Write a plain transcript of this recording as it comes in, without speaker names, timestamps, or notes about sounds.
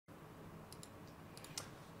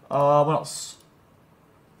What else?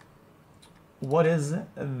 What is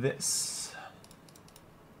this?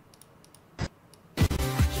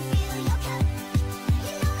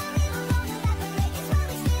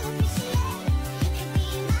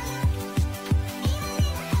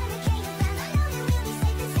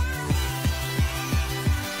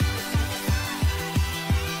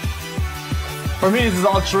 For me, this is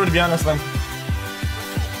all true, to be honest, man.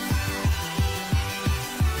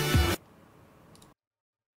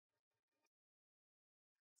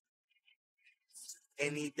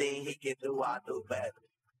 Anything he can do, I do better.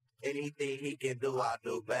 Anything he can do, I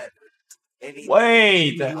do better.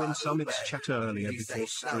 Wait! You in Summit's chat earlier before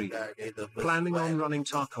stream. Planning on running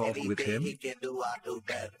Tarkov with him?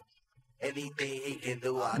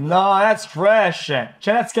 No, that's fresh.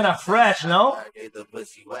 That's kinda fresh, no?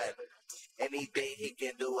 Anything he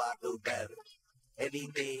can do, I do better.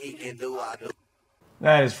 Anything he can do, I do.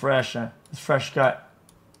 That is fresh. It's fresh cut.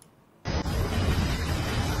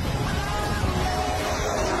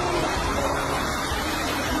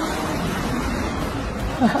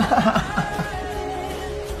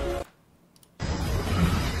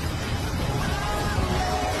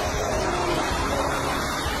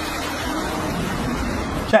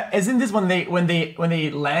 Chat, isn't this when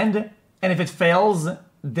they land and if it fails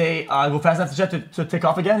they go fast enough to take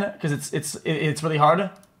off again because it's really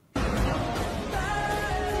hard?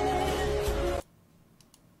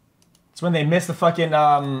 It's when they miss the fucking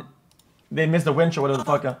they miss the winch or whatever the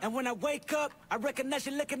fuck. And when I wake up, I recognize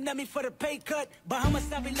you looking at me for the pay cut. Bahamas,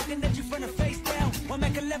 I be looking at you from the face down. One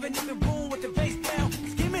make 11 in the room with the face down.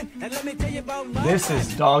 Skimming, and let me tell you about my This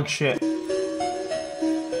is dog shit.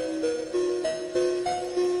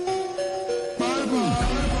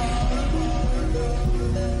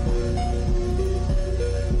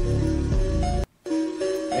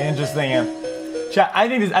 Interesting, yeah. Chat, I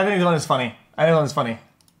think this one is funny. I think this one is funny.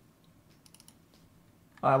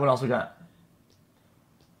 What else we got?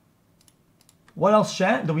 What else,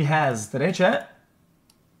 chat, do we has today, chat?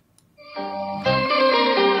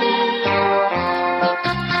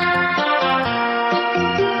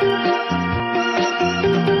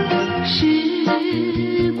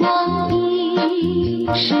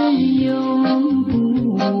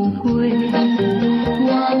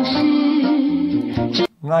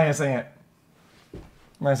 I'm not gonna say it. I'm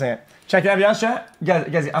not gonna say it. Chat, can I be honest, chat?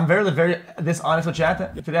 Guys, I'm very dishonest with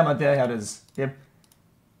chat. Today I'm gonna tell you how it is. Okay?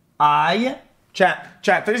 Chat,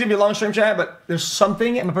 today's gonna be a long stream, chat, but there's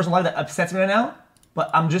something in my personal life that upsets me right now, but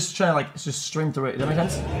I'm just trying to like, just stream through it. Does that make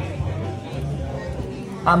sense?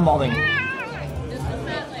 I'm molding.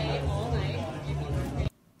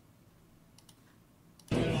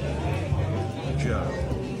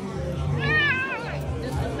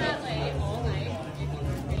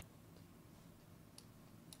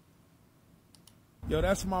 Yo,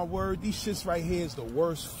 that's my word. These shits right here is the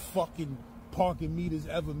worst fucking parking meters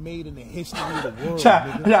ever made in the history of the world.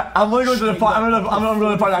 Yeah, I'm gonna go to the part. I'm gonna go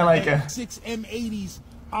to the part I like it. 6 M80s,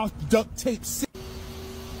 I'll duct tape 6.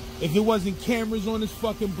 If it wasn't cameras on this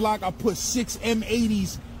fucking block, I'll put 6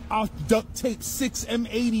 M80s. I'll duct tape 6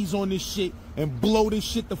 M80s on this shit and blow this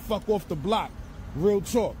shit the fuck off the block. Real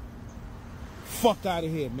talk. Fuck out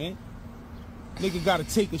of here, man. Nigga gotta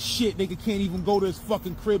take a shit. Nigga can't even go to his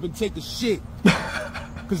fucking crib and take a shit.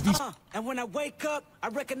 Cause these and when I wake up, I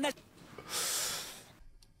recognize.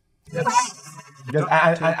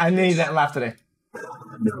 I need that laugh today.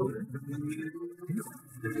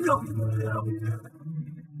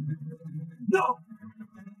 No.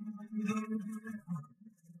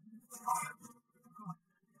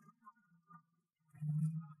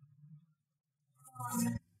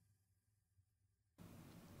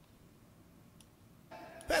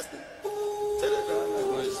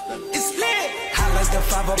 It's lit. I like the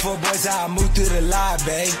 504 boys, I move through the live,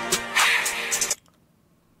 babe.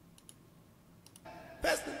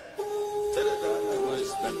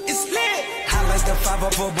 It's lit. I like the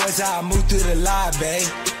 504 boys, I move through the live, babe.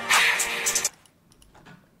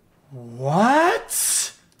 What?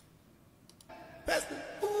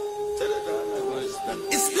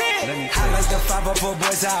 It's lit. I like the 504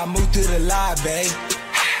 boys, I move through the live, babe.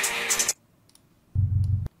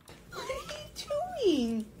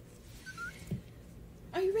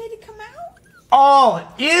 Are you ready to come out?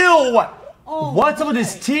 Oh, ew! Oh, what's up with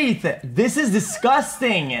his teeth? This is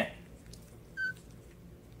disgusting.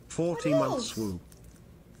 40 months swoop.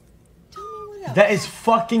 Tell me what else. That is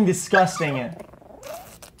fucking disgusting.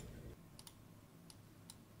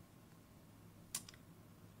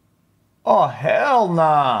 Oh, hell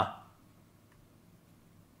nah.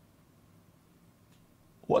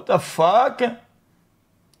 What the fuck?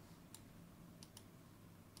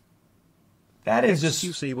 That is just...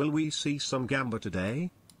 xQc, will we see some Gamba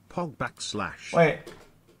today? Pog /. Wait,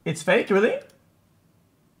 it's fake, really?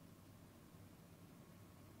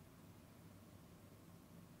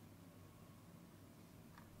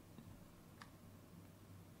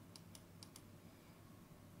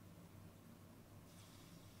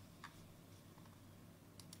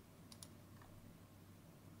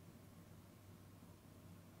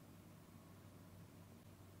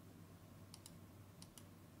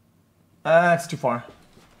 It's too far.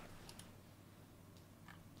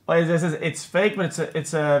 Wait, it's fake, but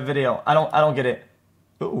it's a video. I don't get it.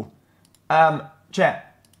 Ooh.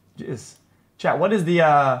 Chat. Chat, what is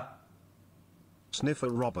the Sniffer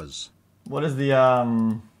robbers. What is the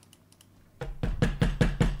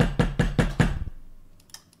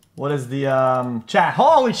chat?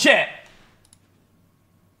 Holy shit!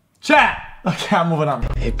 Chat! Okay, I'm moving on.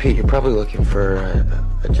 Hey Pete, you're probably looking for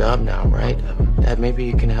a job now, right? Dad, maybe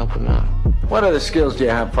you can help him out. What other skills do you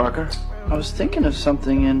have, Parker? I was thinking of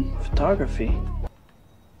something in photography.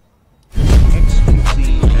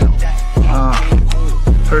 xQcOW. Ah,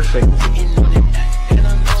 perfect. Can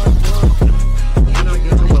I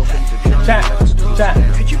get a welcome to John? Chat.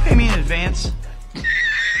 Could you pay me in advance?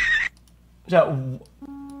 Chat.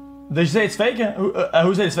 Did you say it's fake?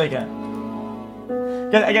 Who said it's fake?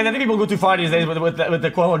 Again, I think people go too far these days with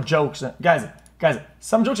the quote-unquote jokes. Guys,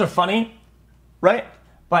 some jokes are funny, right?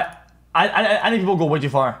 But I think people go way too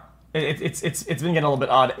far. It's been getting a little bit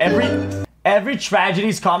odd. Every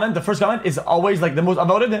tragedy's comment, the first comment is always like the most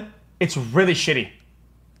upvoted. It's really shitty.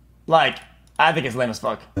 Like, I think it's lame as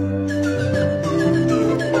fuck.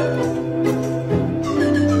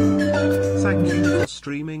 Thank you for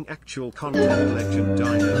streaming actual content, Legend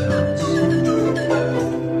Dino Nuts.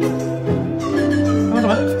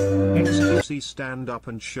 xQc, stand up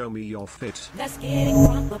and show me your fit. Let's get it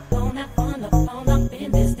crunk up on that fun up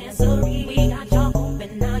in this dancery. We got y'all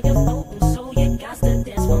open, now you're open, so you got to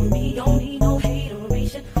dance for me. Don't need no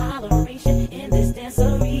hateration, holleration in this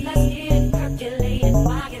dancery. Let's get it percolated,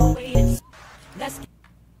 why get waited? Let's get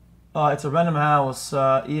It's a random house.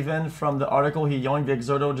 Even from the article, he yoinked the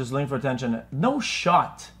Exerto just looking for attention. No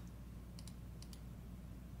shot.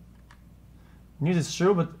 News is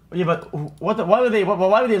true, but yeah, but why would they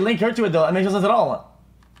link her to it though? It makes no sense at all.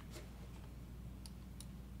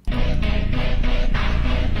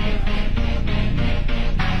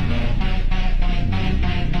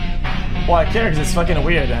 Well, I care because it's fucking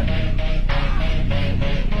weird then.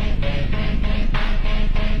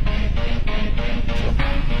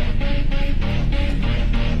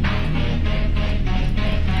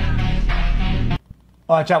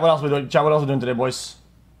 Alright, chat, what else are we doing? Chat, what else are we doing today, boys?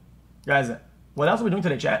 Guys, what else are we doing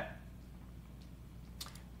today, chat?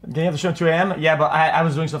 Getting up the show at 2 a.m.? Yeah, but I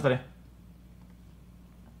was doing stuff today.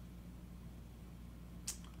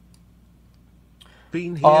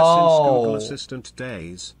 Been here since Google Assistant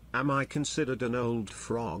days. Am I considered an old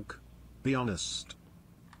frog? Be honest.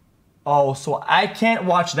 Oh, so I can't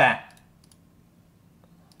watch that.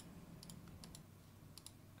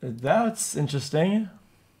 That's interesting.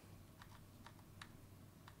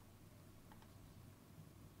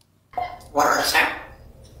 What is that?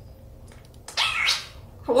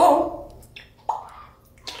 Hello?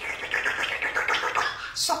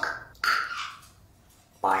 Suck.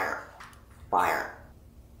 Fire.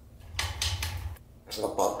 There's a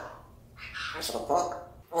book.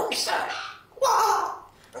 What is that? Whoa!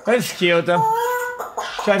 That's cute. So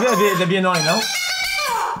I feel like they'd be annoying, no?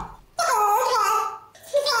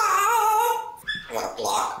 I got a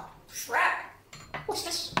block. Shrek. What's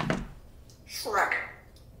this? Shrek.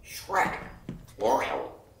 Wario.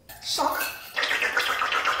 Suck.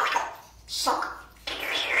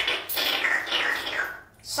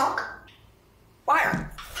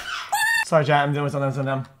 Fire. Sorry, chat, I'm doing something.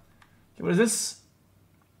 Okay, what is this?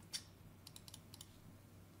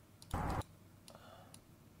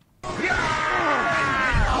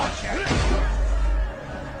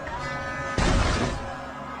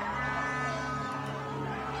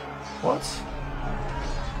 What?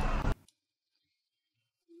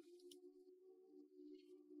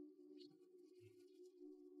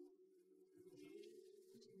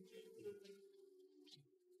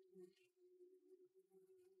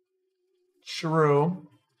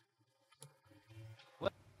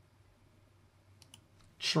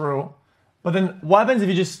 True. But then what happens if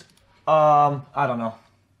you just I don't know.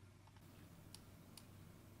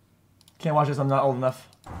 Can't watch this, I'm not old enough.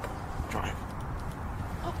 Drive.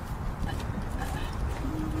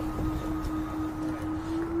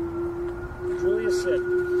 Julia said.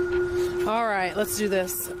 All right, let's do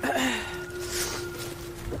this.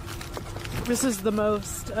 This is the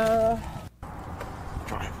most Drive.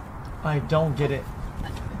 I don't get it.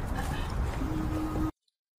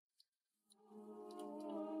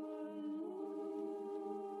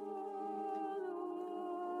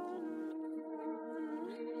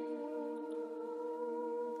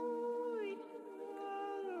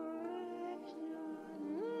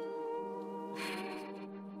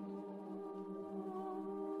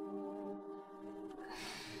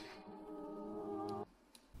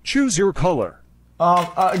 Choose your color.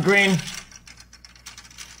 Green.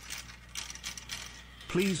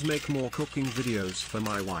 Please make more cooking videos for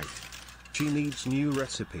my wife. She needs new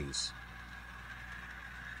recipes.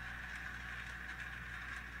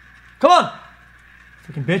 Come on!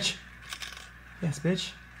 Freaking bitch. Yes,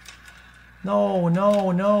 bitch. No,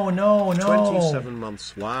 no, no, no, no. 27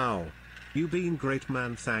 months, wow. You been great,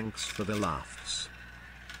 man, thanks for the laughs.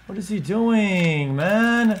 What is he doing,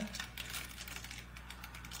 man?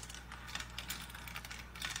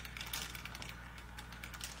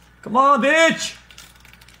 Come on, bitch!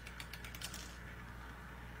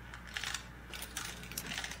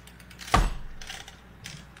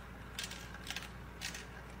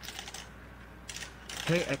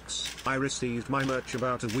 Hey X, I received my merch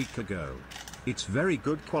about a week ago. It's very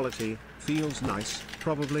good quality, feels nice,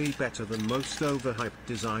 probably better than most overhyped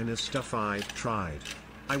designer stuff I've tried.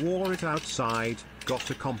 I wore it outside, got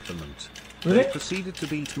a compliment. Really? They proceeded to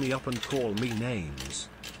beat me up and call me names.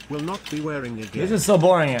 Will not be wearing again. This is so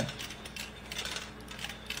boring here.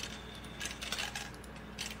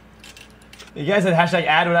 You guys said hashtag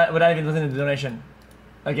ad without even listening to the donation.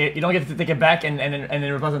 Okay, you don't get to take it back and then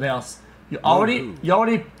replace something else. You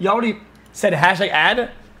already said hashtag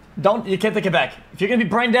ad. You can't take it back. If you're gonna be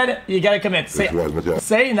brain dead, you gotta commit. Say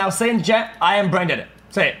in chat, I am brain dead.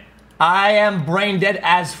 Say it. I am brain dead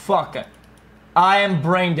as fuck. I am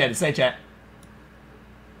brain dead. Say chat.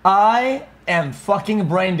 I am fucking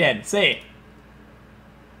brain dead. Say it.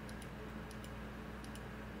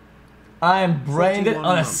 I am brain dead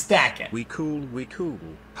on a stack. We cool, we cool.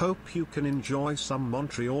 Hope you can enjoy some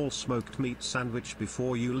Montreal smoked meat sandwich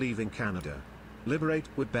before you leave in Canada. Liberate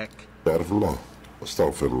with Beck. Astaghfirullah.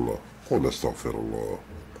 Astaghfirullah. قل استغفر الله.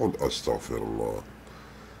 قل استغفر الله.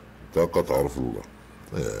 طاقة تعرف الله.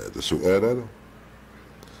 ده سؤال هذا.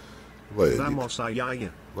 الله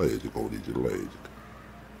يهديك. الله يهديك وليدي الله يهديك.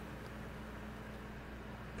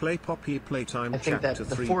 Play Poppy Playtime I think that Chapter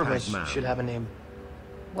the 3 four of us Pac-Man. should have a name.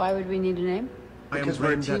 Why would we need a name? Because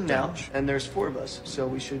we're a team now, and there's four of us, so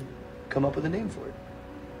we should come up with a name for it.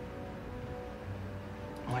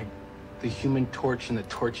 Like the Human Torch and the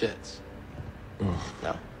Torchettes.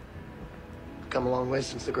 No. Come a long way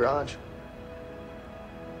since the garage.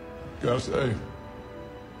 Gotta say,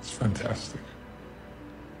 it's fantastic.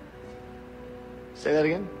 Say that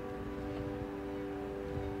again?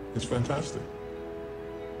 It's fantastic.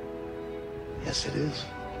 Yes, it is.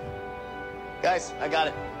 Guys, I got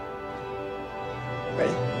it.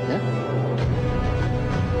 Ready? Yeah?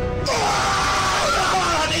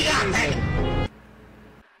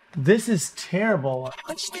 This is terrible.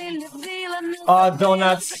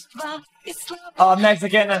 Donuts.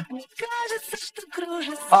 Mexican.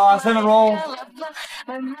 Cinnamon roll.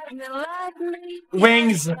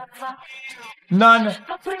 Wings. None.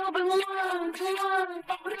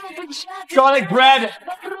 Garlic bread.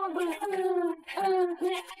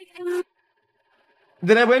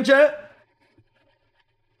 Did I win, chat?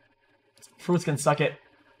 Fruits can suck it.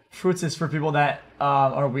 Fruits is for people that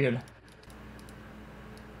are weird.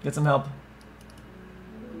 Get some help.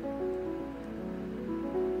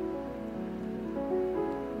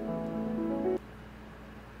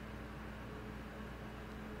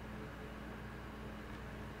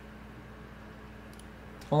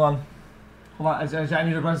 Hold on. Hold on. I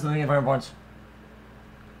need to run something very important.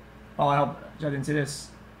 Oh, I hope I didn't see this.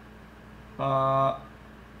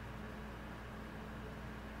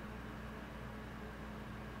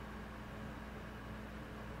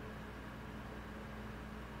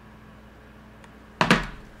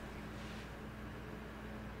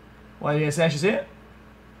 Why did you actually see it?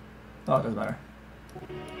 Oh, it doesn't matter.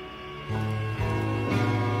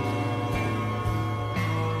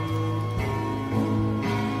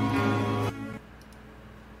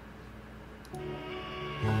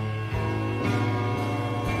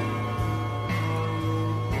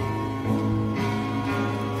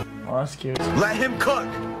 Oh, that's cute. Let him cook!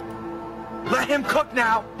 Let him cook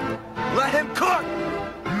now! Let him cook!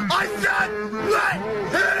 I said let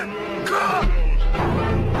him cook!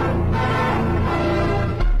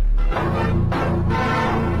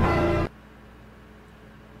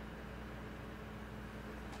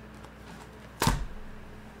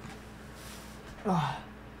 Oh.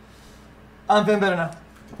 I'm feeling better now.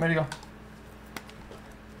 Ready to go.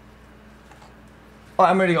 Oh,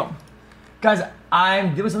 I'm ready to go. Guys,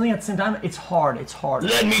 I'm doing something at the same time. It's hard. It's hard.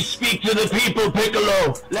 Let me speak to the people,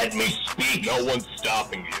 Piccolo. Let me speak. No one's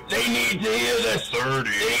stopping you. They need to hear this. 30.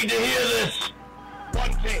 They need to hear this.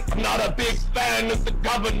 One thing. I'm not a big fan of the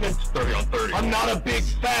government. 30 on 30. I'm not a big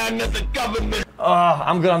fan of the government.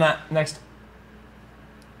 I'm good on that. Next.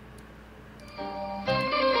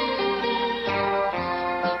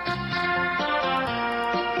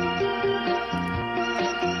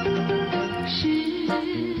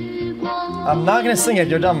 I'm not gonna sing it,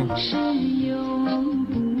 you're dumb.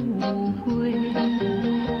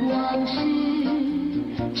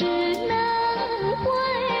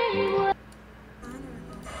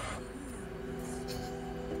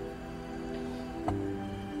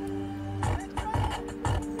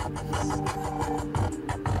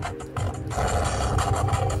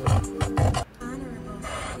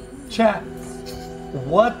 Chat,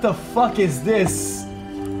 what the fuck is this?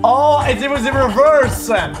 Oh, it was in reverse!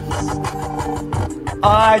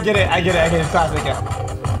 I get it, classic.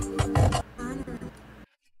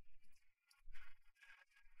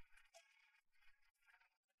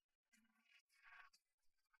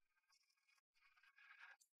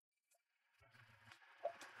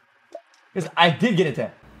 Because I did get it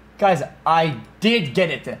there. Guys, I did get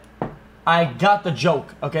it there. I got the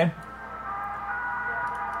joke, okay?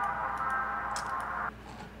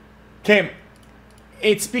 Okay.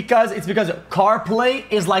 It's because CarPlay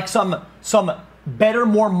is like some better,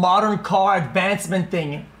 more modern car advancement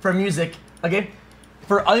thing for music, okay?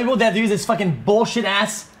 For other people that use this fucking bullshit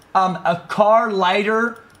ass a car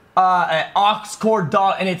lighter aux cord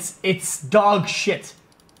dog, and it's dog shit.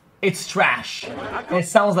 It's trash. And it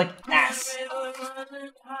sounds like ass.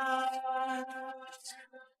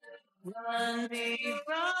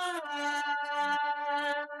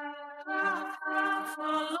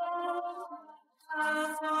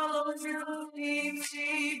 I follow you,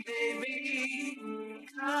 easy, baby.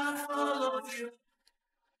 I follow you.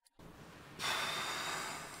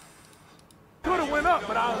 Could have went up,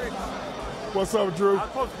 but I was... What's up, Drew? I was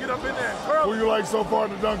supposed to get up in there and curl. Who you like so far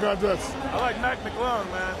in the dunk contest? I like Mac McClung,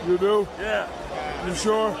 man. You do? Yeah. You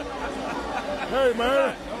sure? Hey,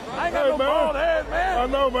 man. I ain't got no bald head, man. I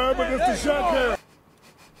know, man, but it's the shot cam.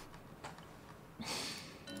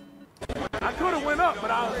 I could have went up,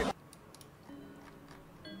 but I was...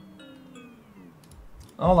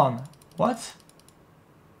 Hold on. What?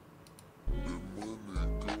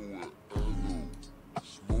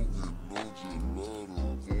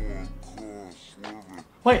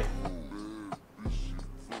 Wait.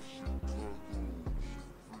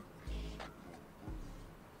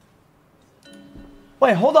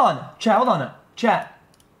 Wait, hold on. Chat, hold on. Chat.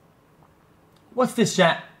 What's this,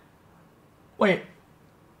 chat? Wait.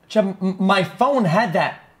 Chat, my phone had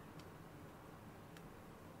that.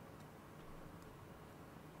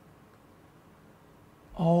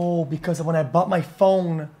 Oh, because when I bought my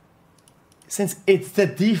phone, since it's the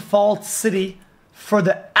default city for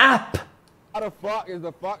the app. How the fuck is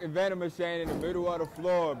the fucking vending machine in the middle of the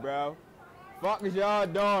floor, bro? Fuck is y'all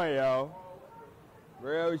doing, yo?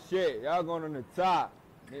 Real shit. Y'all going on the top.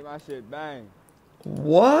 Need my shit bang.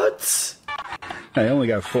 What? I only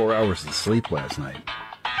got 4 hours of sleep last night.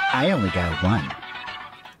 I only got 1.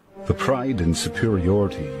 The pride and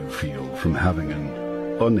superiority you feel from having an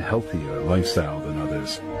unhealthier lifestyle than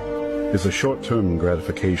others is a short-term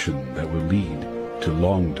gratification that will lead to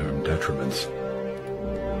long-term detriments.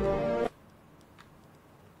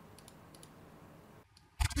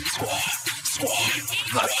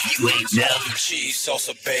 You ain't never cheese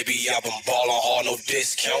salsa, baby. I've been ballin' hard, no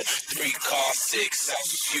discount. 3 cars, 6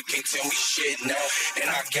 ounces. You can't tell me shit now. And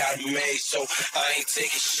I got it made, so I ain't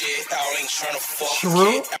taking shit out. Ain't trying to fuck.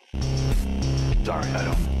 True. Sorry, I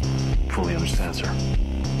don't fully understand, sir.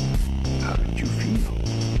 How did you feel?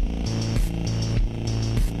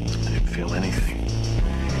 I didn't feel anything.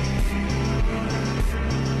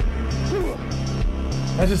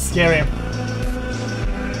 That's just scary.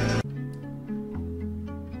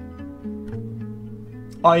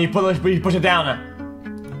 Oh, you push it down.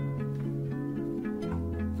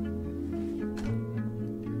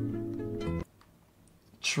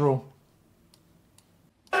 True.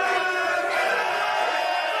 We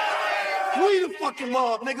the fucking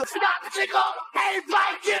mob, nigga. Stop, chico. Hey,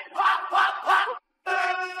 bike it. Pop, pop, pop.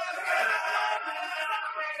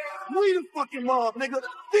 We the fucking mob, nigga.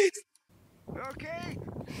 Okay,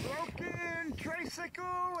 broken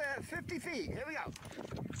tricycle at 50 feet. Here we go.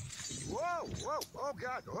 Whoa, whoa, oh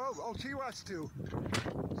God, oh, she wants to.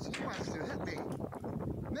 She wants to hit me.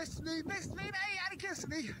 Miss me, hey, you gotta kiss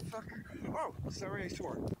me. Fucker. Oh, sorry, I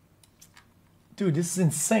swore. Dude, this is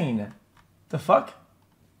insane. The fuck?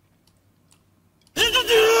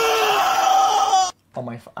 Oh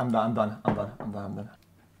my, I'm done.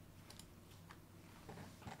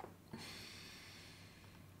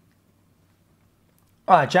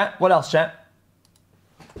 Alright, chat. What else, chat?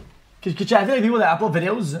 Chat, I feel like people that upload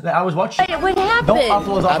videos that I always watch. Hey, what happened? Don't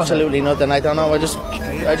upload Absolutely nothing. I don't know. I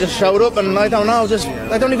just showed up and I don't know.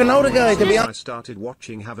 I don't even know the guy, to be honest. I started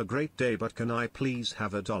watching. Have a great day, but can I please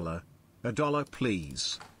have $1? $1,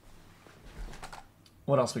 please.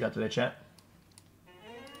 What else we got today, chat?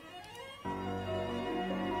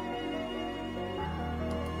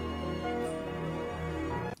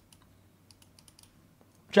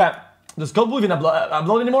 Chat, does Code Blue even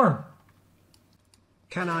upload anymore?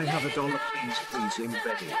 Can I have $1, please,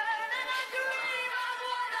 embedded?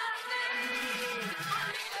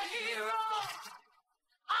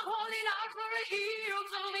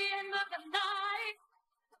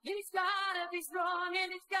 He's gotta be strong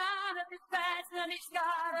and he's gotta be fast and he's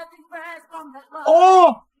gotta be fresh from the love.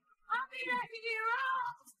 Oh! I'll be the hero.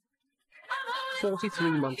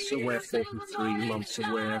 43 months away, 43 months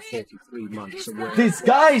away, 43 months away. This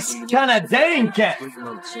guy's kinda dank. 43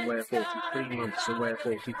 months away, 43 months away,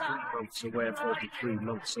 43 months away, 43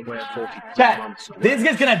 months away, 43 Chat, months away. this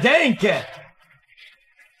guy's kinda dank.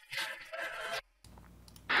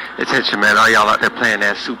 Attention, man. All y'all out there playing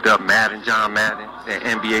that souped up Madden, John Madden, that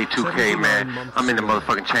NBA 2K, man. I'm in the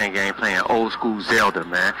motherfucking chain game playing old school Zelda,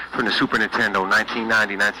 man, from the Super Nintendo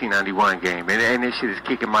 1990-1991 game. And this shit is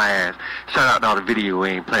kicking my ass. Shout out to all the video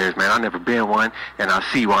game players, man. I've never been one, and I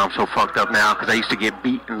see why I'm so fucked up now, because I used to get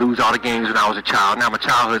beat and lose all the games when I was a child. Now my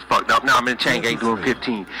childhood's fucked up. Now I'm in the chain gang doing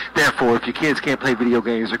 15. Therefore, if your kids can't play video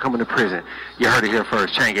games, they're coming to prison. You heard it here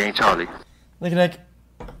first. Chain gang Charlie. Nick.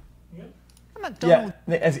 Yeah,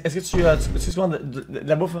 est-ce que tu commandes de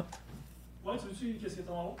la bouffe? Ouais, tu veux-tu qu'est-ce qui est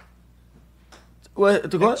en haut? Ouais,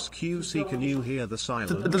 de quoi? xQc, can you hear the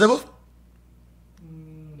silence? De la bouffe?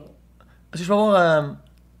 Non. Est-ce que je peux avoir...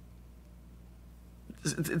 Tu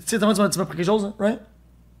sais, tu m'as pris quelque chose, right?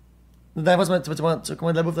 La dernière fois, tu m'as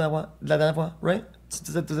commandé de la bouffe la dernière fois, right?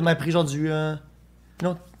 Tu m'as pris genre du...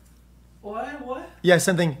 Non? Ouais. Yeah,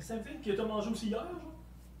 same thing. Same thing que t'as mangé aussi hier, genre?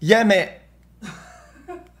 Yeah, mais...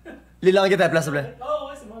 Les languettes à la place, s'il te plaît. Ah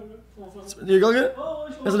ouais, c'est moi, là. You go good? Oh,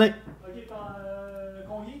 ouais, je Merci, Nick. Ok, par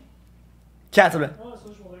combien? 4, s'il te plaît. Ouais, ça,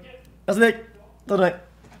 je vois, ok. Merci, Nick. Toi, Nick.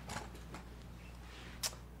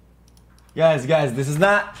 Guys, this is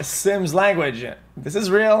not Sims language. This is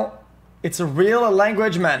real. It's a real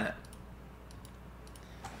language, man.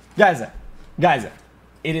 Guys,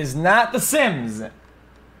 it is not the Sims.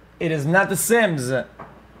 It is not the Sims.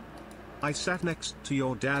 I sat next to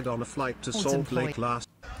your dad on a flight to Salt Lake last.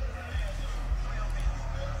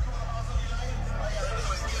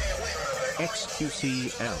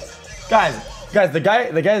 xQcOW. Guys, the guy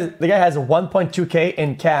has 1.2k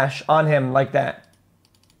in cash on him like that.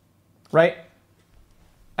 Right?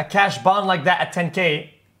 A cash bond like that at 10k,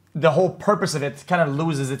 the whole purpose of it kind of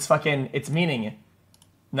loses its meaning.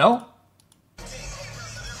 No?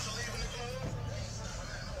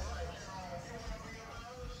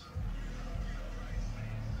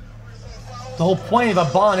 The whole point of a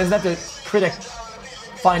bond isn't that to create a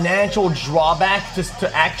financial drawback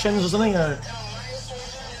to actions or something? Or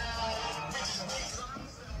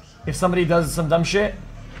if somebody does some dumb shit?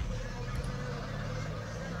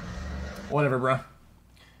 Whatever, bro.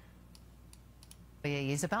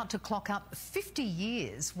 He is about to clock up 50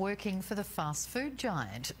 years working for the fast food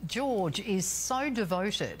giant. George is so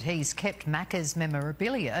devoted, he's kept Macca's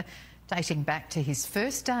memorabilia dating back to his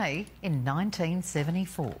first day in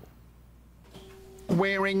 1974.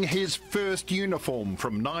 Wearing his first uniform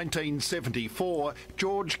from 1974,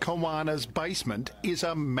 George Kawana's basement is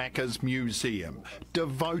a Macca's museum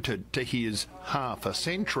devoted to his half a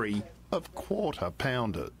century of quarter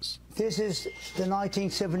pounders. This is the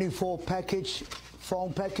 1974 package,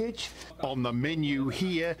 phone package. On the menu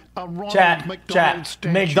here, a Ronald Chat, McDonald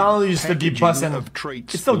statue, McDonald used to be packaging bussin'. of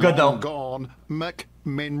treats It's still good though. long gone,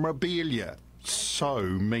 memorabilia, so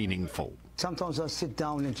meaningful. Sometimes I sit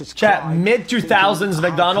down and just Chat, cry, mid-2000s thinking,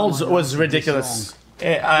 McDonald's how come I was lasted this ridiculous. long?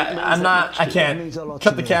 I can't.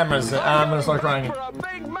 Cut the cameras. I'm gonna start crying.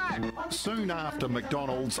 Soon after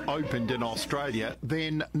McDonald's opened in Australia,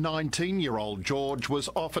 then 19-year-old George was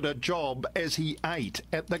offered a job as he ate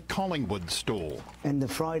at the Collingwood store. And the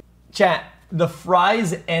fried... Chat, the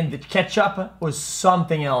fries and the ketchup was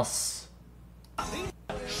something else.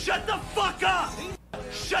 Shut the fuck up!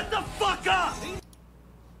 Shut the fuck up!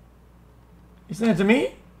 You saying it to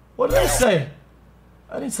me? What did I say?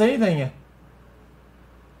 I didn't say anything.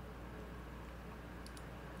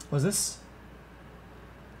 What's this?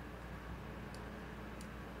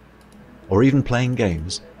 Or even playing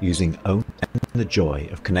games using OWN and the joy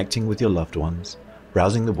of connecting with your loved ones,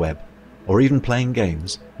 browsing the web, or even playing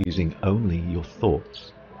games using only your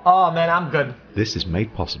thoughts. Oh man, I'm good. This is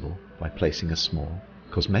made possible by placing a small,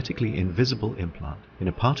 cosmetically invisible implant in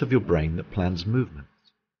a part of your brain that plans movements.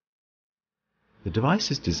 The device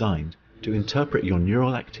is designed to interpret your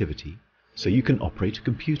neural activity so you can operate a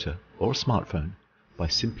computer or a smartphone by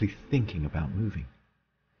simply thinking about moving.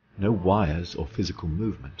 No wires or physical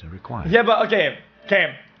movement are required. Yeah, but okay.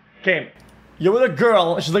 You're with a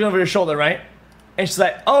girl, and she's looking over your shoulder, right? And she's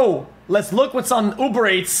like, oh, let's look what's on Uber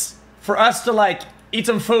Eats for us to, like, eat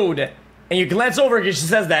some food. And you glance over because she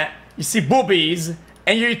says that. You see boobies,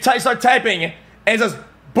 and you start typing, and it says,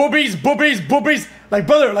 boobies, boobies, boobies. Like,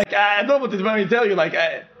 brother, like, I don't know what to tell you, like,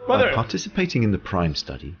 brother. By participating in the Prime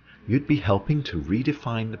study, you'd be helping to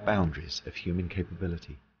redefine the boundaries of human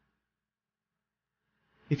capability.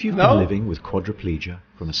 If you've been living with quadriplegia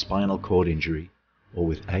from a spinal cord injury or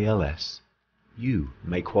with ALS, you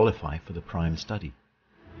may qualify for the Prime study.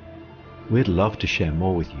 We'd love to share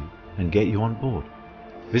more with you and get you on board.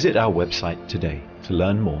 Visit our website today to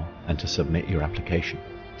learn more and to submit your application.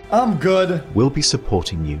 I'm good. We'll be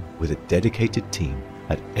supporting you with a dedicated team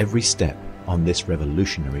at every step on this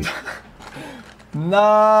revolutionary.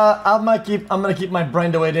 Nah, I'm gonna keep my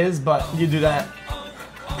brain the way it is, but you do that.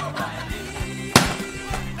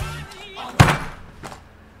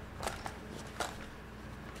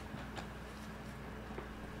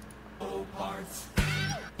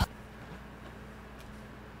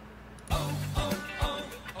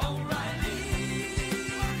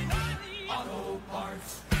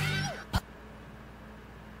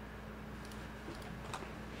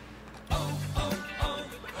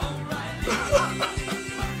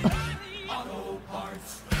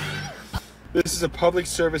 This is a public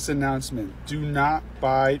service announcement. Do not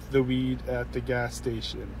buy the weed at the gas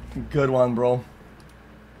station. Good one, bro.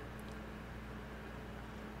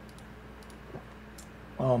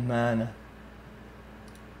 Oh, man.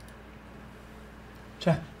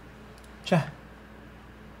 Cha.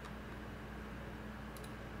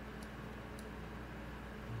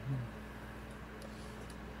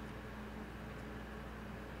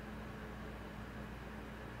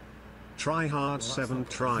 Try hard 7,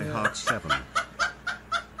 try hard 7. No,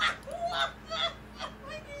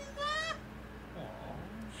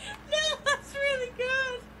 that's really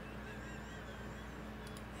good.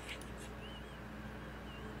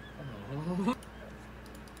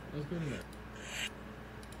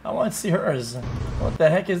 I want to see hers. What the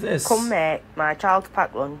heck is this? Come make my child's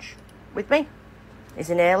packed lunch with me.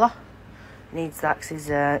 He's an ailer. Needs that 'cause he's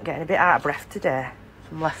getting a bit out of breath today.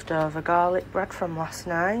 Some leftover garlic bread from last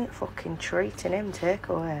night. Fucking treating him,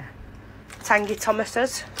 takeaway. Tangy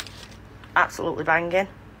Thomas's. Absolutely banging.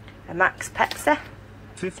 A Max Pepsi.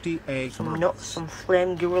 58 Some nuts, some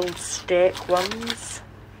flame grilled steak ones.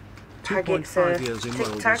 2.5 years in Tic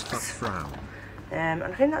oldest Tacs. fuck frown. And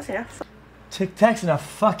I think that's enough. Tic Tacs in a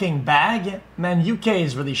fucking bag? Man, UK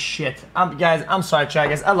is really shit. Guys, I'm sorry, chat,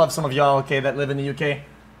 guys. I love some of y'all, okay, that live in the UK.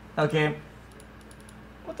 Okay.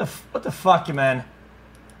 What the fuck, man?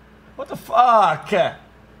 What the fuck?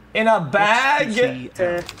 In a bag? Tic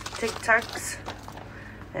Tacs.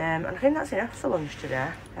 And I think that's enough for lunch today.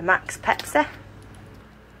 A Max Pepsi.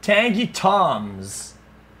 Tangy Toms.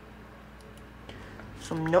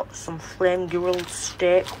 Some nuts, some flame grilled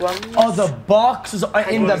steak ones. Oh, the boxes are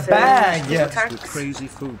in the bag. With crazy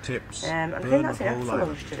food tips. And I think that's enough for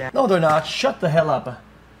lunch today. No, they're not. Shut the hell up.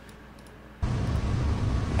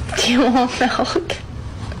 Do you want milk?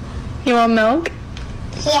 You want milk?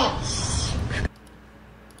 Yes.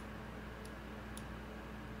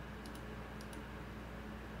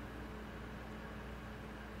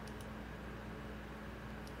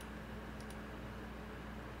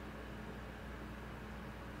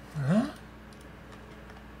 Huh?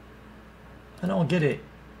 I don't get it.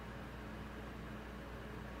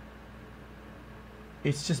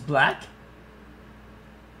 It's just black?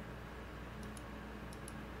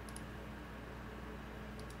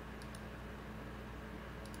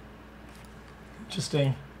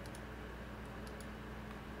 Interesting.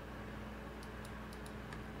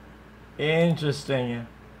 Interesting.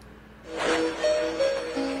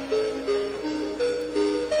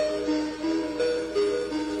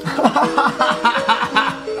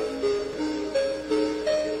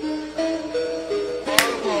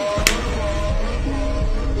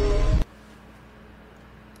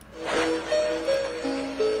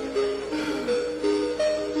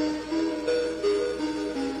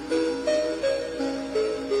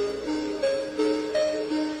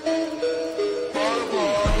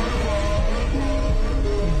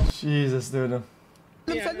 Jesus, dude.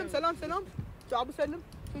 سلم سلام سلام جابوا سلم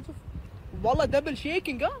شوف والله دبل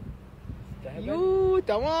شيكينج ها يو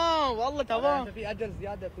تمام والله تمام. في اجر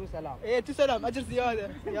زياده تو سلام. ايه تو سلام اجر زياده.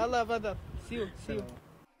 يلا يا بدر. سيو.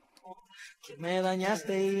 Me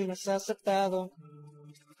dañaste y me has aceptado.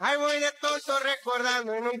 Ay, voy de tonto recordando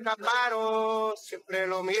y nunca paro. Siempre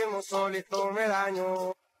lo mismo, solito me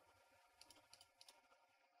daño.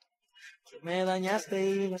 Me dañaste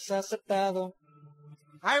y me has aceptado.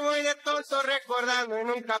 Ay, voy de tonto recordando y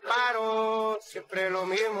nunca paro. Siempre lo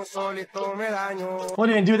mismo, solito me daño. What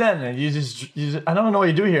do you do then? You just I don't know what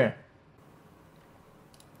you do here.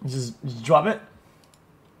 You just drop it?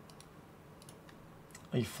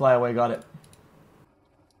 Oh, you fly away, got it.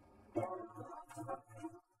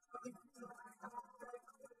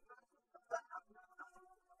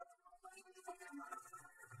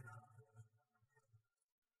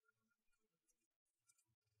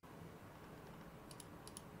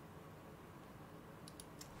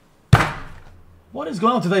 What is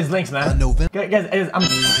going on with today's links, man? Guys, I'm...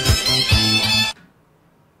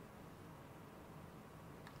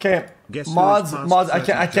 Okay, mods, I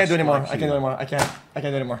can't do anymore. I can't do anymore. I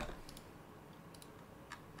can't do anymore.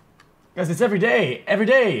 Guys, it's every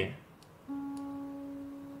day.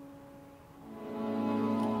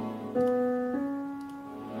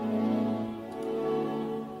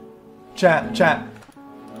 Chat.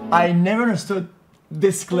 I never understood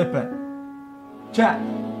this clip. Chat.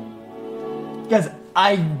 Guys,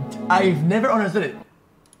 I've never understood it.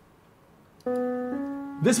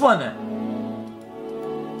 This one.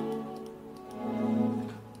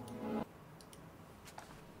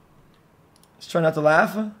 Let's try not to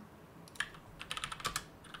laugh.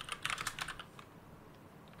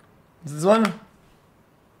 This one.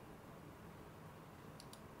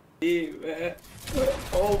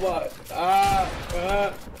 Oh my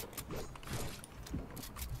god.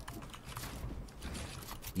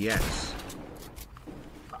 Yes.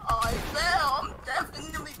 I fell. I'm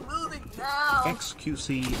definitely losing now. xQcOW.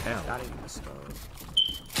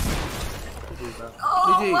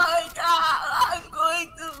 Oh my god, I'm going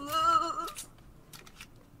to lose.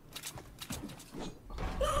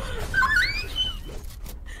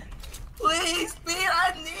 Please, Pete, I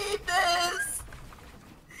need this.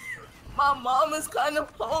 My mom is kind of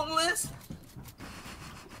homeless.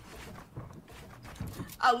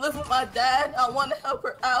 I live with my dad. I want to help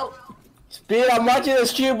her out. Speed, I'm watching the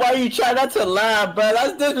stream while you try not to laugh, bro.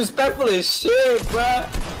 That's disrespectful as shit, bro.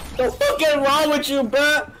 The fuck is wrong with you,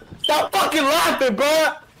 bro? Stop fucking laughing,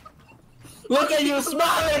 bro. Look at you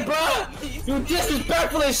smiling, bro. You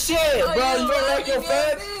disrespectful as shit, bro. You don't like your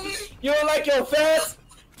fans? You don't like your fans?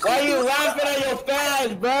 Why you laughing at your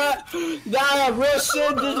fans, bro? Nah, real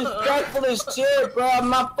shit, disrespectful as shit, bro. I'm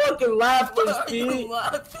not fucking laughing, Speed.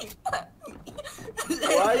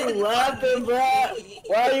 Why you laughing, bro?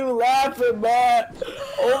 Why you laughing, bro?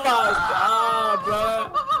 Oh my god, bro.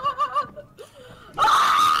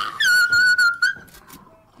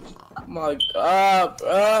 Oh my god,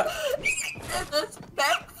 bro.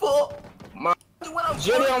 Disrespectful.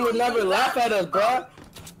 Gideon would never laugh at us, bro.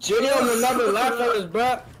 Gideon would never laugh at us,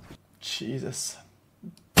 bro. Jesus.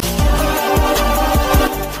 Look,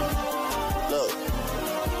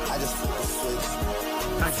 I just switched.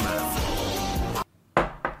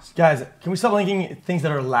 Guys, can we stop linking things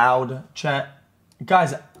that are loud, chat?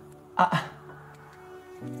 Guys,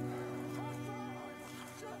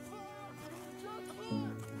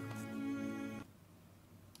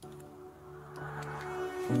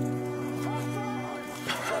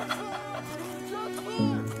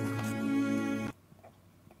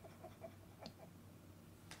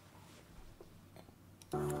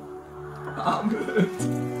 I'm good.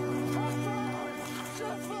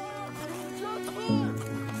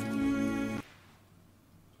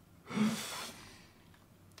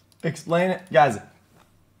 Explain it. Guys,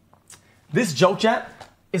 this joke chat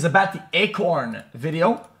is about the Acorn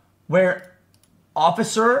video where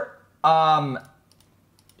officer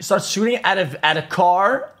starts shooting at a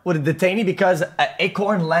car with a detainee because an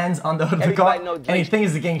acorn lands on the hood of the car and he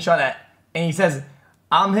thinks he's getting shot at. And he says,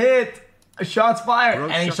 I'm hit, shots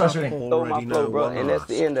fired, and he starts shooting. Stole my flow, bro, and that's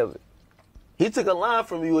the end of it. He took a line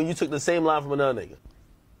from you and you took the same line from another nigga.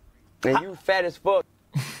 And you fat as fuck.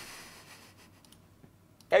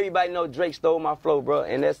 Everybody know Drake stole my flow, bro,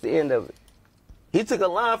 and that's the end of it. He took a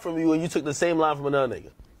line from you and you took the same line from another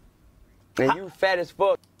nigga. And you fat as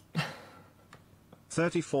fuck.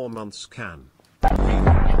 34 months can.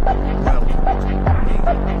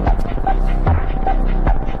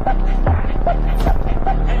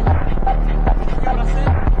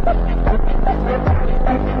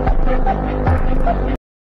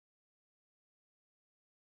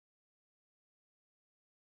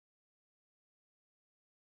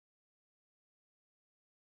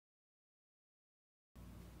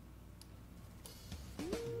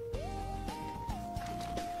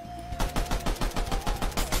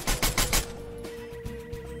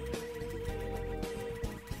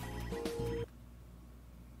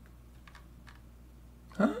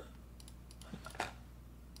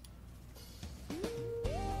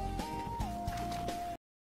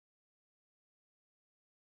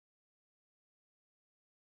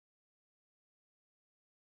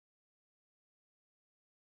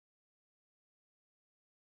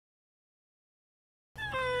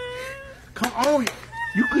 Come on.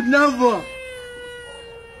 You could never.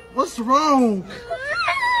 What's wrong?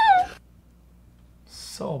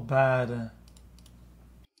 So bad.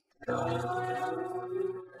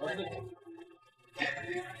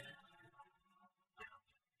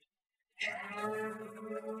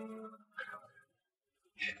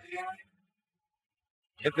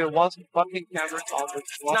 If it wasn't fucking cameras on the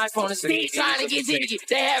Knife on the street trying to get jiggy.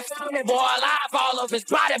 They have funny boy alive all of his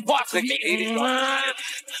body part for me.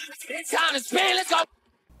 It's time to spin, let's go.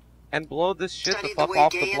 and blow this shit the fuck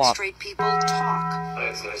off the block. People talk.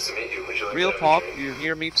 It's nice to meet you. Would you like Real to talk, drink? you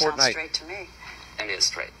hear me Sounds Fortnite. straight to me. And it's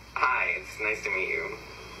straight. Hi, it's nice to meet you.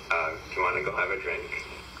 Do you want to go have a drink?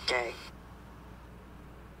 Gay.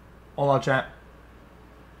 Hold on, chat.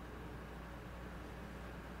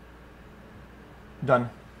 Done.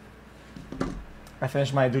 I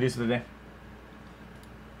finished my duties for the day.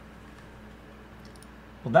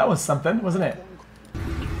 Well, that was something, wasn't it?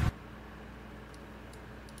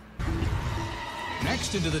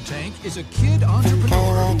 Next into the tank is a kid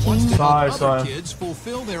entrepreneur who wants to help Sorry. other kids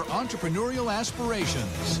fulfill their entrepreneurial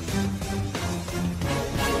aspirations.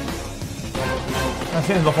 I've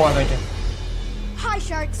seen it before, I think. Hi,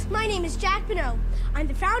 Sharks. My name is Jack Bonneau. I'm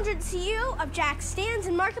the founder and CEO of Jack's Stands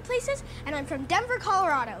and Marketplaces, and I'm from Denver,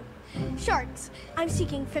 Colorado. Sharks, I'm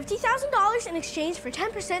seeking $50,000 in exchange for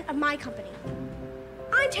 10% of my company.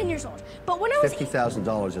 I'm 10 years old, but when I was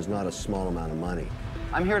 $50,000 is not a small amount of money.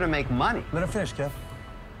 I'm here to make money. Let him finish, Kev.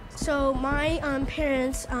 So my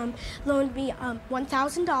parents loaned me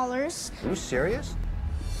 $1,000. Are you serious?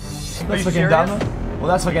 That's fucking dumb. Well,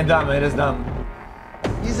 that's fucking dumb. It is dumb.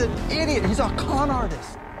 He's an idiot. He's a con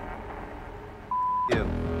artist. You.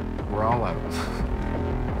 We're all out.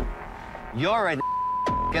 You're a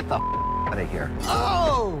get the out of here.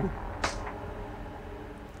 Oh!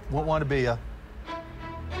 What want to be ya?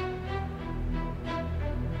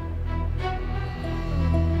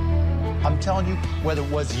 I'm telling you, whether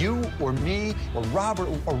it was you or me or Robert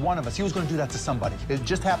or one of us, he was going to do that to somebody. It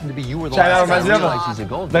just happened to be you or the last guy. Realize he's a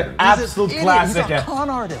gold The digger. absolute classic. He's a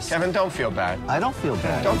con artist. Kevin, don't feel bad. I don't feel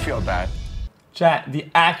bad. Don't feel bad. Chat, the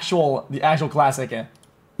actual classic.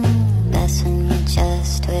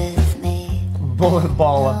 Just with me. Bullet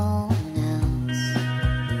ball.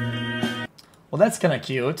 Well, that's kind of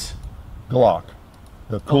cute. Glock.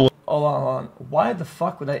 The cool. Hold on. Why the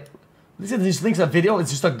fuck would I? These things a video.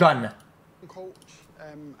 It's just a gun. Coach,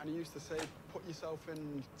 and he used to say, put yourself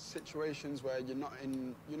in situations where you're not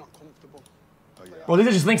comfortable. Well, these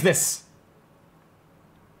are just links. This.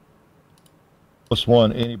 Most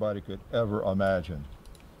one anybody could ever imagine.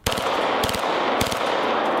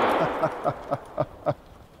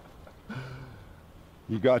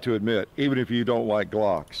 You got to admit, even if you don't like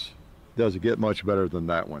Glocks, does it get much better than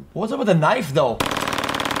that one? What's up with the knife, though?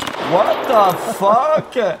 What the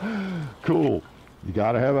fuck? Cool. You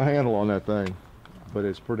got to have a handle on that thing, but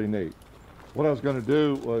it's pretty neat. What I was going to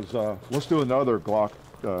do was, let's do another Glock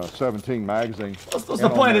 17 magazine. What's the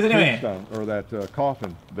point of it anyway? Or that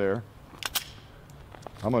coffin there.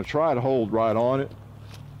 I'm going to try to hold right on it.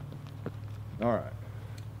 All right.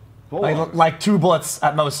 Like 2 bullets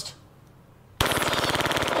at most.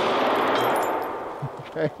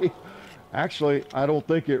 Okay. Actually, I don't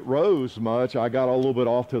think it rose much. I got a little bit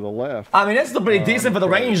off to the left. I mean, it's still pretty decent for the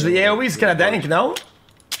range. The AoE's kind of dank, no?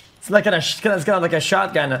 It's like it's kind of like a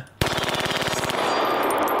shotgun.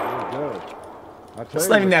 It's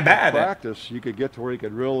not even that bad. Practice, you could get to where you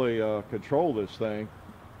could really control this thing.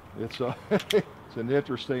 It's it's an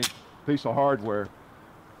interesting piece of hardware.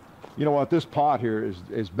 You know what? This pot here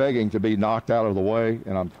is begging to be knocked out of the way,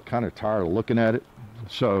 and I'm kind of tired of looking at it.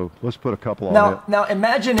 So let's put a couple on it. Now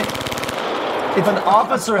imagine if an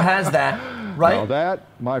officer has that, right? Now that,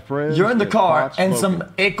 my friend, you're in the car and some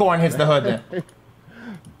acorn hits the hood.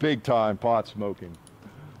 Big time pot smoking.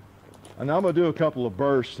 And I'm gonna do a couple of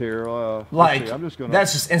bursts here. Like, I'm just gonna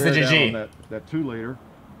that's just instant bear GG. down on that 2 liter.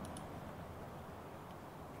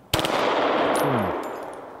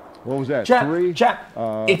 What was that? Chat, 3? Chat.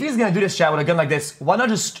 If he's gonna do this, chat, with a gun like this, why not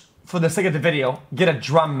just, for the sake of the video, get a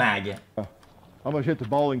drum mag? I'm gonna hit the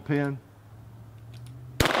bowling pin.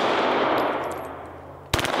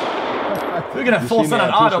 If you're gonna full send an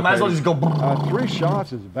auto, might as well just go. 3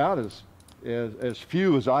 shots is about as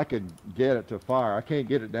few as I could get it to fire. I can't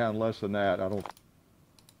get it down less than that. I don't.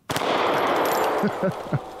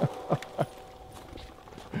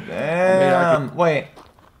 Damn. Wait.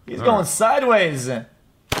 He's going sideways.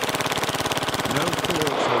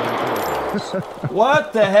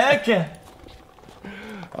 What the heck?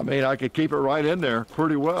 I mean, I could keep it right in there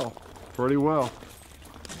pretty well. Pretty well.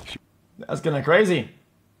 That's kind of crazy.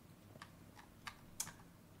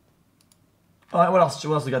 All right, what else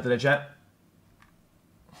we got today, chat?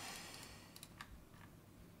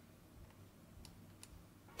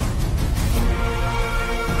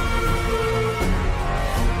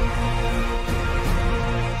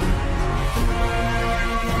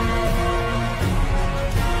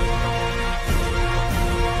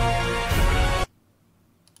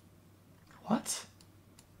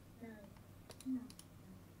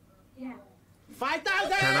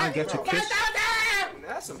 5,000! Can I get a kiss? 5,000!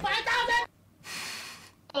 That's some 5,000!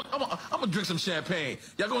 I'm gonna drink some champagne.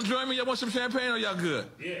 Y'all gonna join me? Y'all want some champagne or y'all good?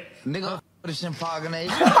 Yeah. Nigga, for the champagne.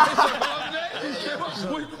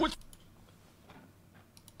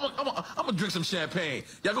 I'm gonna drink some champagne.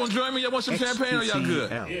 Y'all gonna join me? Y'all want some champagne or y'all good?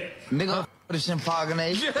 Yeah. Nigga, for the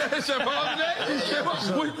champagne. Yeah, champagne.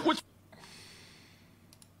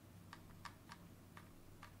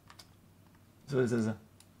 So this is.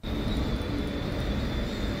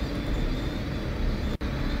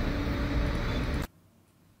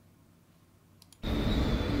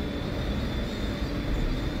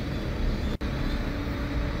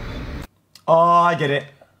 Oh, I get it.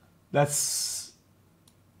 That's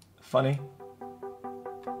funny.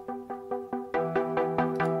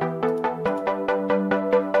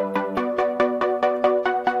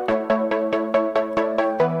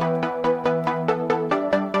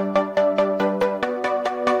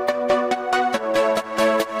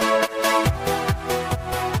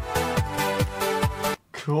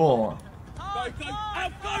 Cool.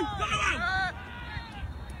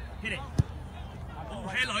 Hit it. Oh,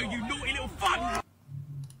 hello, you naughty little fuck!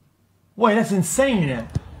 Wait, that's insane.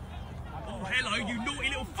 Oh, hello, you naughty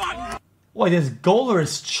little fuck! Wait, this goaler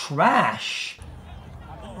is trash.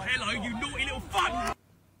 Oh, hello, you naughty little fuck!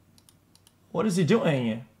 What is he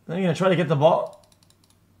doing? Are you gonna try to get the ball?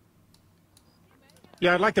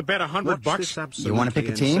 Yeah, I'd like to bet $100. You want to pick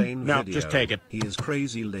a team? No, just take it. He is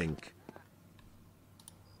crazy Link.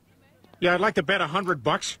 Yeah, I'd like to bet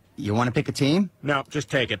 $100. You want to pick a team? No, just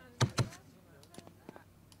take it.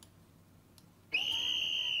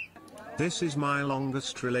 This is my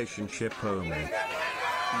longest relationship only.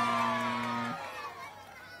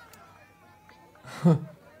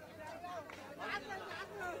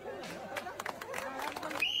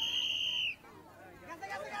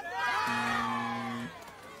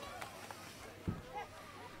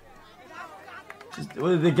 What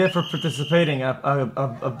did they get for participating? A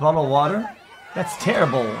bottle of water? That's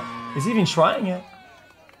terrible. Is he even trying it?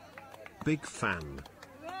 Big fan.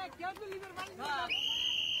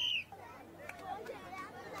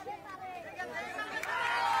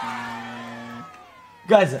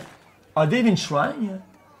 Guys, are they even trying it?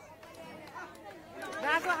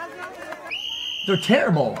 They're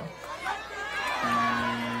terrible.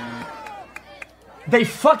 They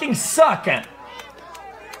fucking suck.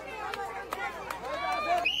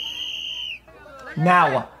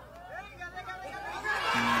 Now.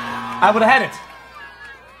 I would have had it.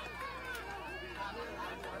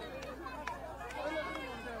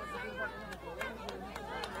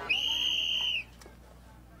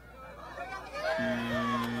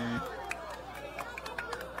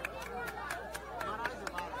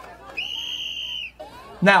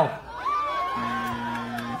 Now.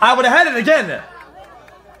 I would have had it again.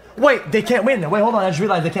 Wait, they can't win. Wait, hold on. I just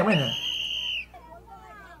realized they can't win.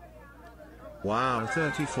 Wow,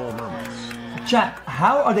 34 months. Chat,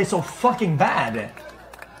 how are they so fucking bad?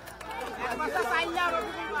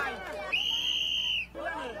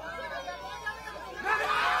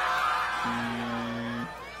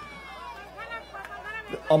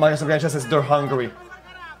 Oh my god, some guy just says they're hungry.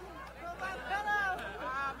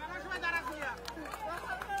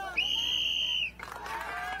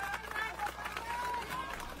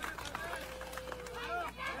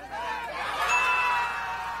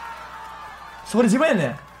 So what does he win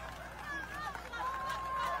there?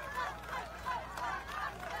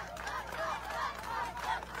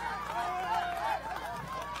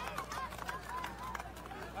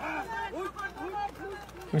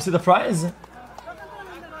 Can we see the prize?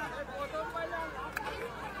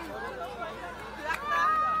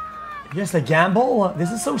 He has to gamble?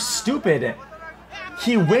 This is so stupid.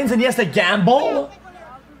 He wins and he has to gamble?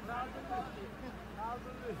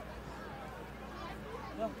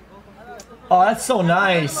 Oh, that's so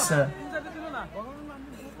nice. Aww.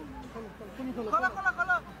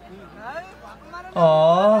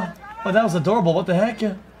 Oh, that was adorable. What the heck?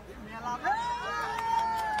 You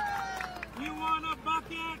want a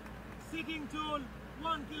bucket, sitting tool,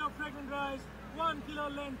 1 kilo pregnant rice, 1 kilo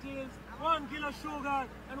lentils, 1 kilo sugar,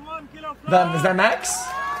 and 1 kilo flour. Is that max?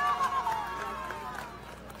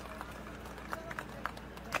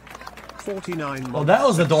 49 months. Oh, that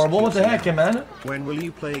was adorable. What the heck, man? When will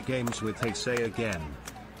you play games with Heisei again?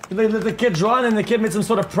 They let the kid draw and the kid made some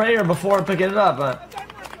sort of prayer before picking it up.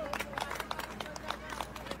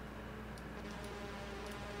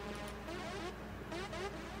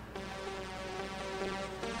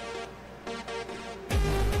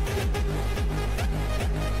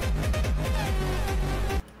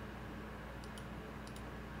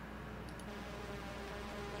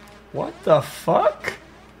 What the fuck?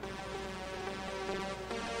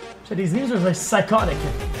 So these news are like psychotic.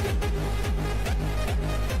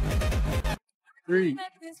 3,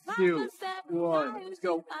 2, 1, let's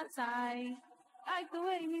go.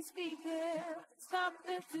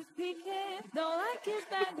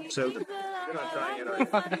 So, you're not trying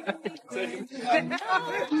it,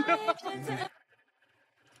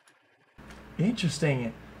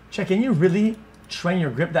 Interesting. Check, can you really train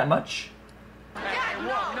your grip that much? Dad,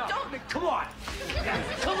 no, don't. Come on.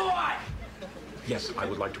 Come on. Yes, I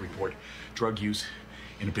would like to report drug use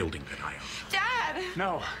in a building that I own. Dad!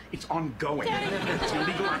 No, it's ongoing. Daddy. It's an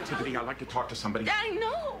illegal activity. I'd like to talk to somebody. Daddy,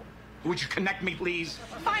 no! Would you connect me, please?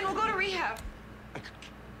 Fine, we'll go to rehab.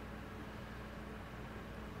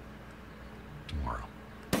 Tomorrow.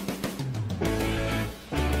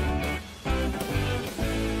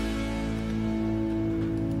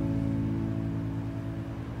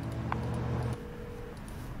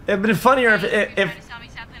 It'd been funnier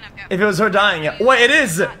if it was her dying. Wait, it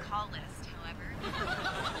is! Now,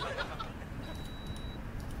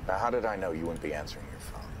 how did I know you wouldn't be answering your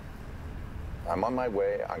phone? I'm on my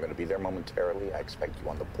way. I'm going to be there momentarily. I expect you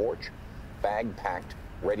on the porch, bag packed,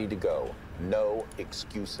 ready to go. No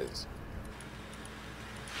excuses.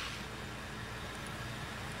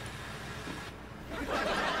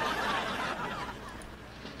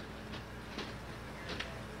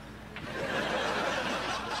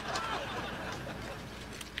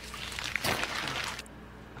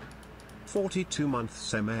 "42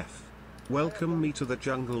 months MF. Welcome me to the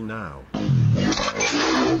jungle now."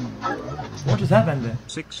 What just happened?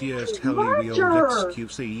 6 years telling the old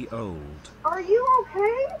xQc old. Are you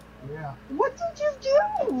okay? Yeah. What did you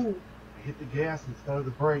do? I hit the gas instead of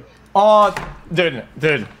the brake. Oh, dude,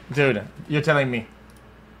 you're telling me.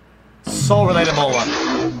 So relatable.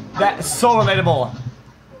 That's so relatable.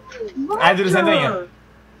 I do the same thing.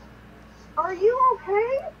 Are you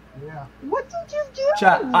okay? Yeah. What did you do?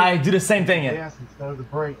 Chat, I do the same thing. Gas instead of the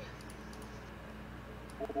brake.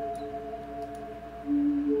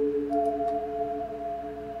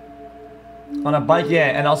 On a bike,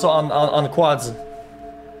 yeah, and also on quads.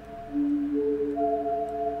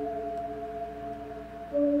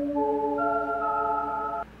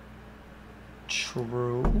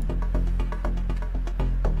 True.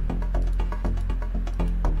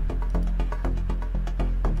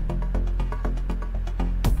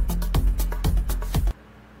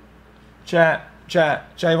 Chat,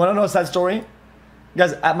 you wanna know a sad story?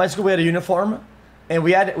 Guys, at my school we had a uniform, and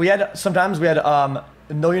we had sometimes we had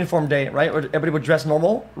no uniform day, right? Where everybody would dress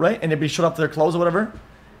normal, right? And everybody showed up to their clothes or whatever.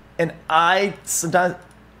 And sometimes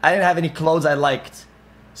I didn't have any clothes I liked,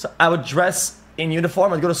 so I would dress in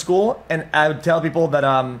uniform. I'd go to school, and I would tell people that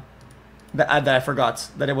that I forgot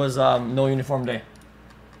that it was no uniform day.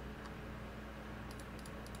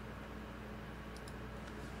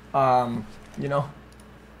 You know,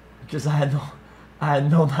 because I had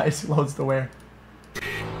no nice clothes to wear.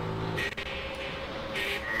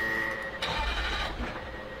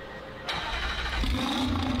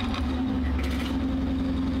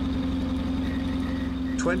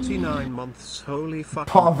 "29 months holy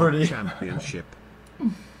fucking Poverty. championship."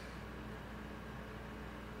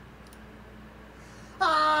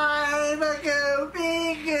 I'm a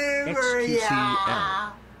goofy goober,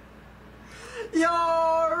 yeah.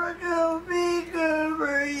 You're a goofy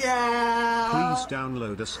goober, yeah. Please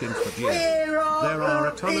download a skin for Jim. There are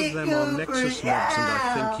a ton of them on Nexus Mods, and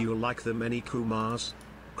I think you'll like them. Any Kumars?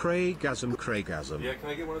 Craigasm. Yeah, can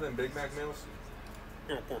I get one of them Big Mac meals?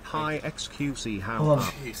 Hi xQc, how Hold up?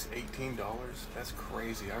 on. Jeez, $18? That's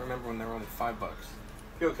crazy. I remember when they were only $5.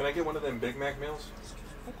 Yo, can I get one of them Big Mac meals?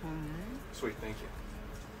 Sweet, thank you.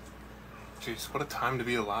 Jeez, what a time to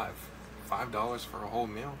be alive. $5 for a whole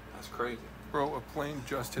meal? That's crazy. Bro, a plane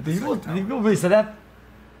just hit the second tower. People really say that?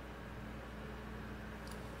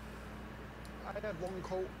 I had one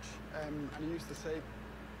coach, and he used to say,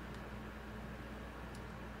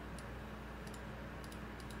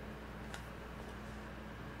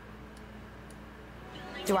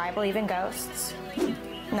 Do I believe in ghosts?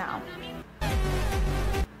 No.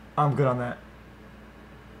 I'm good on that.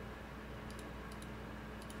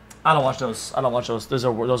 I don't watch those. Those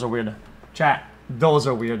are weird. Chat, those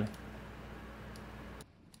are weird.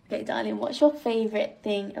 Okay, darling, what's your favorite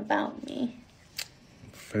thing about me?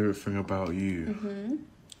 Favorite thing about you? Mm-hmm.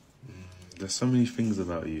 There's so many things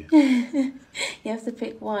about you. You have to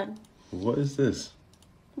pick one. What is this?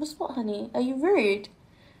 What's what, honey? Are you rude?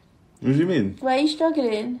 What do you mean? Why are you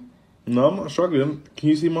struggling? No, I'm not struggling. Can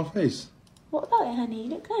you see my face? What about it, honey? You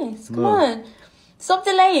look nice. Come No. on. Stop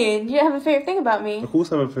delaying. You don't have a favourite thing about me. Of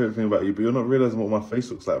course I have a favourite thing about you, but you're not realising what my face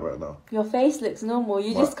looks like right now. Your face looks normal.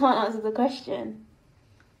 You What? just can't answer the question.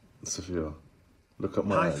 Sophia, Look at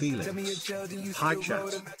my Hi eyes. Felix. Hi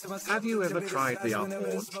chat. Have you ever tried the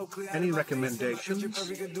outboard? Any recommendations?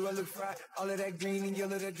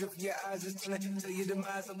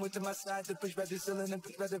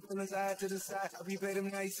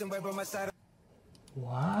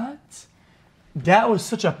 What? That was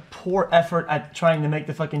such a poor effort at trying to make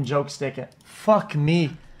the fucking joke stick. Fuck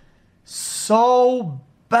me. So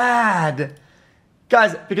bad.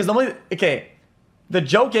 Guys, because normally, okay, the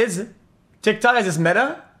joke is, TikTok has this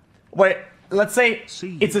meta where, let's say,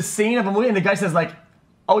 it's a scene of a movie and the guy says like,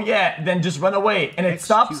 oh yeah, then just run away. And it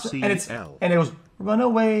stops and it goes, run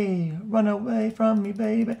away from me,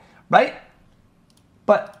 baby. Right?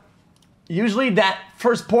 But usually that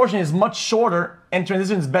first portion is much shorter and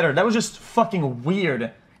transition is better. That was just fucking weird.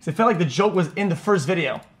 Because it felt like the joke was in the first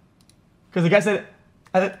video. Because the guy said,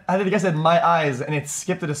 I think the guy said my eyes and it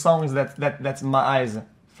skipped to the songs that's my eyes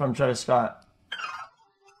from Travis Scott.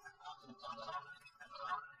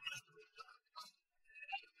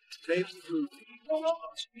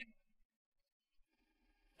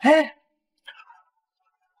 Huh?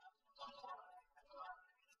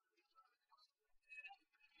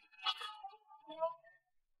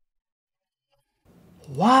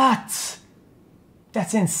 What?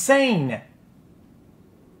 That's insane.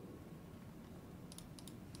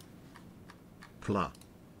 Pla.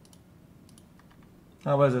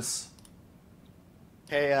 Oh, what is this?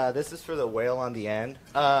 Hey, this is for the whale on the end.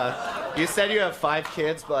 You said you have 5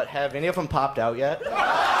 kids, but have any of them popped out yet?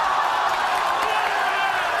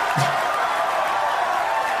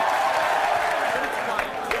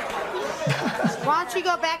 Why don't you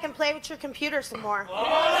go back and play with your computer some more?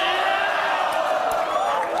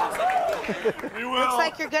 We will. Looks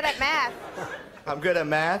like you're good at math. I'm good at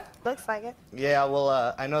math? Looks like it. Yeah,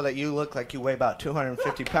 well, I know that you look like you weigh about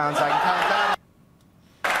 250 pounds. I can count that.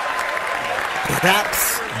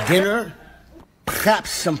 Perhaps dinner, perhaps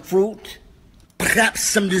some fruit, perhaps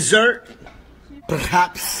some dessert,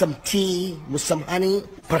 perhaps some tea with some honey,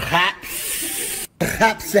 perhaps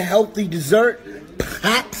a healthy dessert,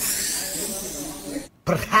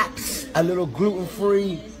 perhaps a little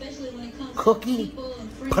gluten-free cookie,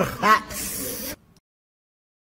 perhaps